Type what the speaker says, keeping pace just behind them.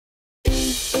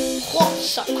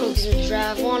Sup Crooks and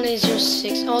Draft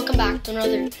 1806 and welcome back to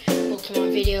another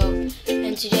Pokemon video.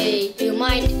 And today you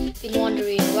might be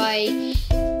wondering why in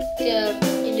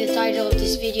the title of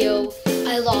this video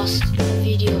I lost the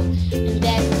video, and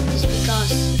that is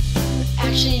because I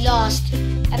actually lost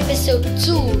episode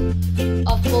 2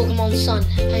 of Pokemon Sun.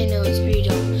 I know it's pretty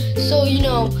dumb. So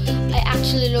I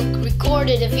actually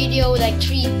recorded a video like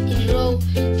 3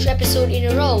 episodes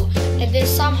in a row, and then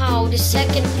somehow the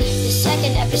second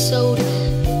episode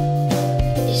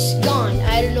is gone.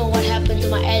 I don't know what happened to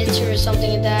my editor or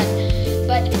something like that.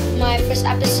 But my first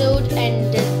episode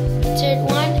and the third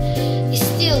one is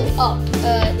still up.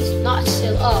 It's not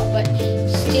still up, but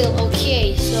still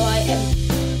okay. So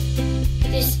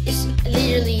this is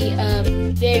literally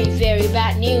very, very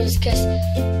bad news, because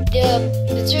the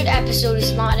third episode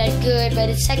is not that good, but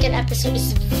the second episode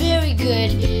is very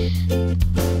good.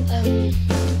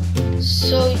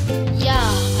 So yeah, I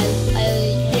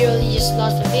literally just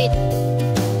lost a bit.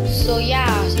 So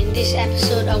yeah, in this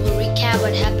episode I will recap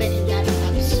what happened in that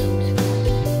episode.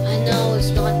 I know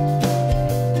it's not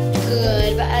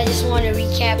good, but I just want to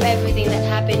recap everything that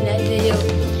happened in that video.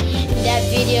 In that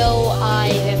video, I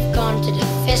have gone to the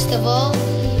festival,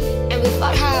 and we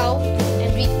fought How,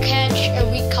 and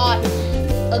we caught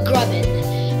a Grubbin.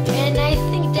 And I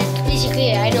think that's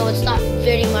basically it. I know it's not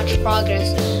very much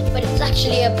progress, but it's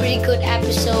actually a pretty good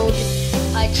episode.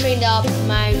 I trained up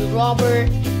my Robert.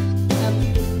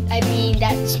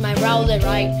 That's my Rowlet,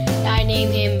 right? I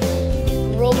named him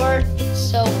Robert.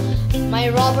 So my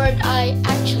Robert, I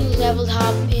actually leveled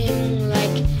up in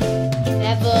like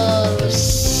level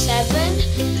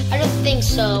 7. I don't think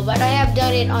so, but I have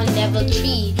done it on level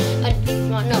 3. I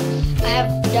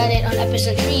have done it on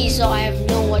episode 3, so I have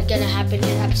known what's gonna happen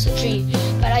in episode 3.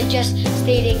 But I just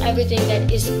stating everything that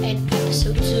is in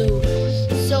episode 2.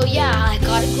 So yeah, I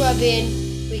got a Grubbin.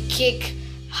 We kick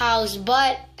How's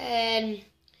butt, and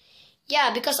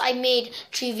yeah, because I made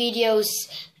 3 videos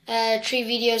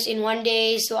in one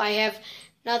day, so I have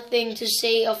nothing to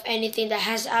say of anything that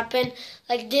has happened.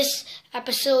 Like this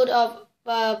episode of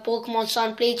Pokemon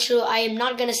Sun playthrough, I am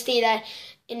not gonna stay that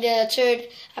in the third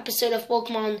episode of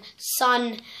Pokemon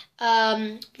Sun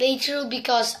playthrough,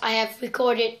 because I have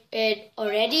recorded it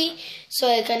already, so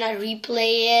I cannot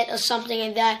replay it or something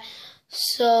like that.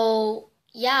 So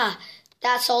yeah,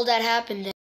 that's all that happened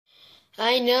then.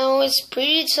 I know it's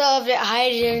pretty tough that I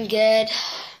didn't get.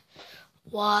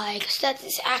 Why? Because that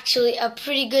is actually a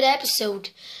pretty good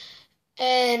episode,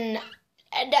 and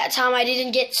at that time I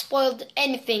didn't get spoiled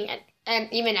anything, and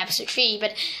even episode 3.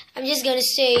 But I'm just gonna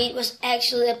say it was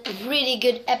actually a pretty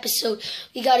good episode.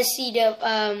 We got to see the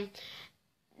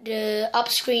up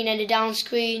screen and the down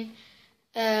screen,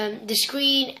 the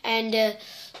screen and the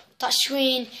touch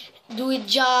screen do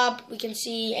its job. We can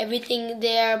see everything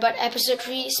there, but episode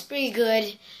 3 is pretty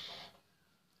good.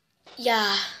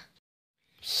 Yeah.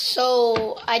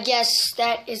 So I guess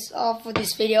that is all for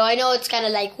this video. I know it's kind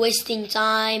of like wasting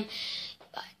time,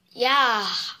 but yeah,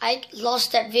 I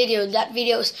lost that video. That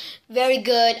video is very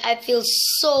good. I feel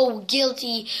so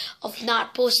guilty of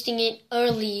not posting it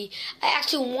early. I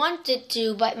actually wanted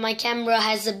to, but my camera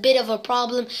has a bit of a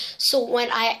problem. So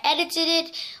when I edited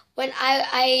it, when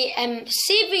I am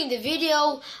saving the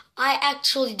video, I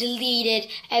actually deleted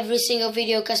every single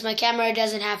video because my camera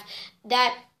doesn't have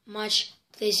that much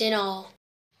place in all.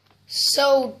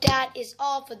 So that is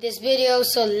all for this video.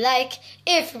 So like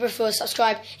if you prefer,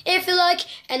 subscribe if you like,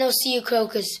 and I'll see you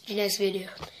Crocus in the next video.